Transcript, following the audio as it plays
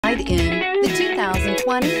ride in the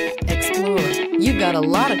 2020 Explorer. You've got a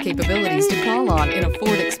lot of capabilities to call on in a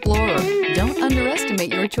Ford Explorer. Don't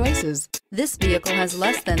underestimate your choices. This vehicle has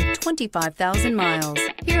less than 25,000 miles.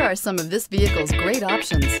 Here are some of this vehicle's great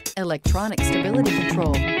options: electronic stability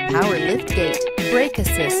control, power liftgate, brake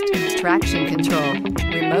assist, traction control,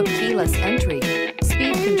 remote keyless entry,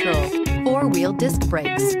 speed control, four-wheel disc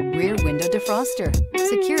brakes, rear window defroster,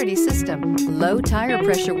 security system, low tire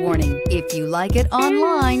pressure warning. If you like it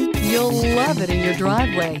online, you'll love it in your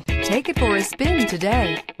driveway. Take it for a spin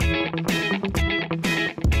today.